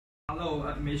Hello,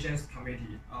 admissions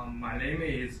committee. My name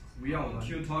is Yaowen.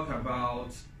 To talk about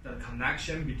the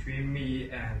connection between me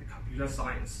and computer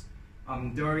science.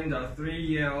 During the 3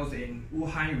 years in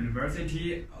Wuhan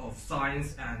University of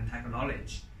Science and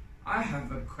Technology, I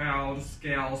have acquired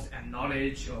skills and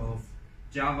knowledge of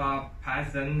Java,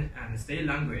 Python, and C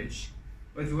language,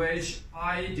 with which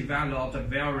I developed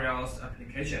various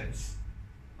applications.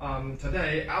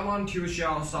 Today, I want to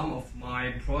share some of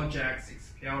my project's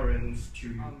experience to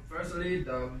you. Firstly,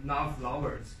 the Love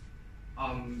Flowers.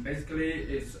 Basically,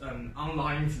 it's an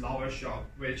online flower shop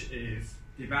which is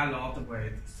developed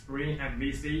with Spring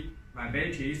MVC,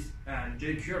 MyBatis, and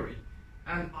jQuery.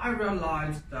 And I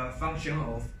realized the function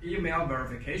of email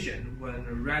verification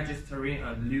when registering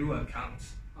a new account.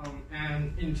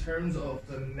 And in terms of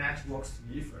the network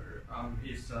sniffer,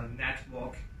 it's a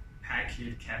network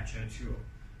packet capture tool.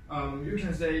 You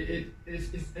can say it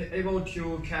is able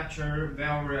to capture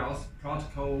various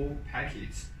protocol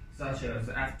packets such as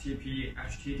FTP,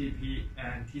 HTTP,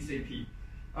 and TCP,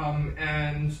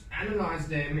 and analyze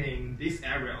them in these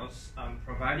areas,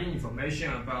 providing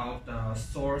information about the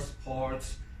source port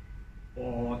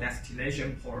or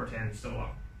destination port and so on.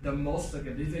 The most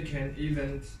significant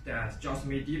event that got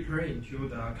me deeper into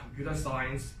the computer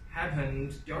science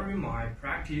happened during my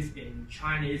practice in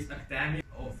Chinese academy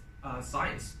of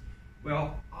science.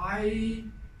 Well, I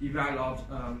developed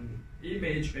an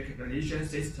image recognition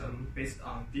system based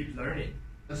on deep learning.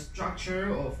 The structure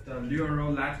of the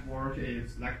neural network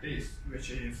is like this,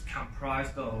 which is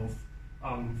comprised of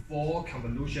 4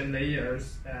 convolution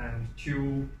layers and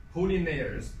 2 pooling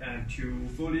layers and 2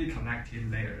 fully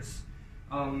connected layers.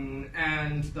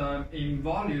 And the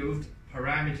involved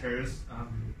parameters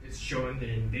is shown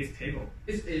in this table.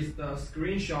 This is the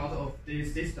screenshot of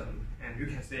this system, and you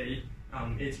can see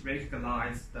it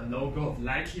recognized the logo of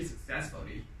Nike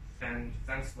successfully. And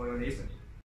thanks for your listening.